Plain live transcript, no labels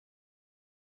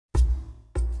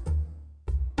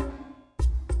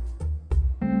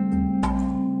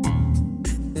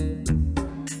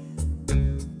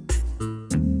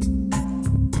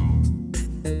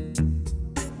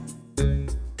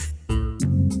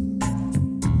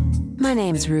My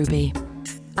name's Ruby.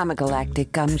 I'm a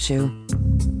galactic gumshoe.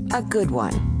 A good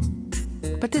one.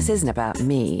 But this isn't about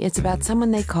me. It's about someone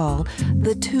they call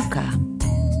the Tookiah.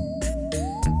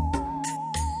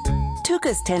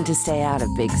 Tookiahs tend to stay out of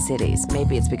big cities.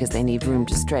 Maybe it's because they need room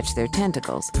to stretch their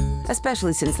tentacles,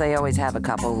 especially since they always have a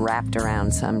couple wrapped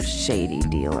around some shady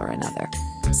deal or another.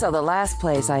 So the last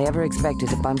place I ever expected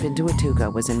to bump into a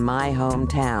Tookiah was in my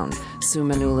hometown,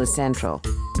 Sumanula Central.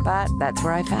 But that's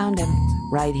where I found him,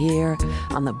 right here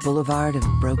on the Boulevard of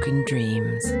Broken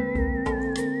Dreams.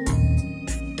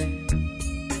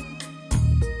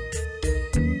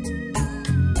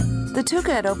 The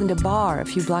Tookiah had opened a bar a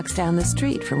few blocks down the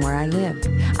street from where I live.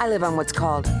 I live on what's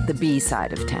called the B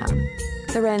side of town.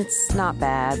 The rent's not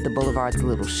bad, the boulevard's a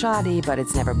little shoddy, but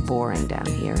it's never boring down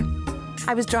here.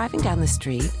 I was driving down the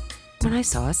street when I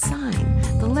saw a sign.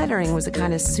 The lettering was a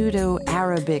kind of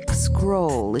pseudo-Arabic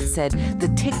scroll. It said, "The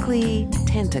Tickly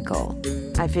Tentacle."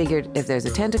 I figured if there's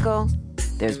a tentacle,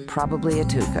 there's probably a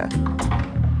Tookiah.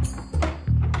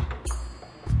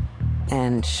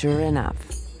 And sure enough,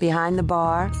 behind the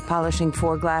bar, polishing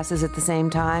 4 glasses at the same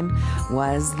time,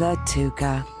 was the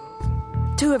Tookiah.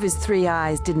 2 of his 3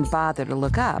 eyes didn't bother to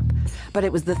look up, but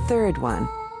it was the third one,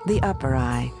 the upper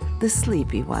eye, the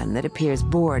sleepy one that appears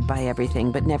bored by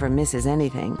everything but never misses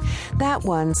anything. That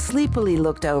one sleepily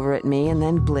looked over at me and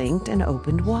then blinked and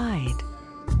opened wide.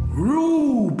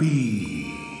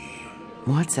 Ruby!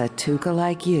 What's a Tookiah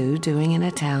like you doing in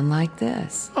a town like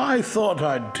this? I thought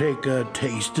I'd take a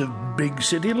taste of big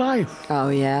city life. Oh,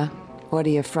 yeah? What are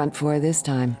you front for this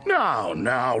time?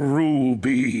 Now,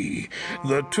 Ruby.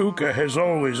 The Tookiah has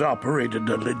always operated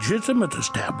a legitimate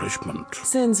establishment.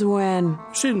 Since when?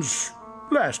 Since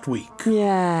last week.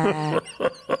 Yeah.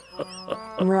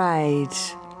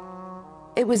 Right.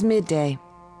 It was midday.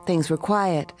 Things were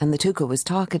quiet, and the Tookiah was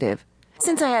talkative.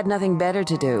 Since I had nothing better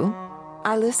to do,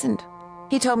 I listened.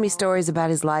 He told me stories about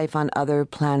his life on other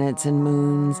planets and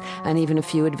moons, and even a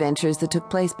few adventures that took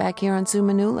place back here on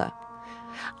Sumanula.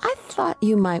 I thought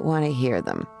you might want to hear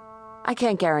them. I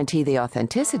can't guarantee the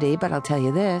authenticity, but I'll tell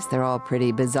you this, they're all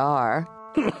pretty bizarre.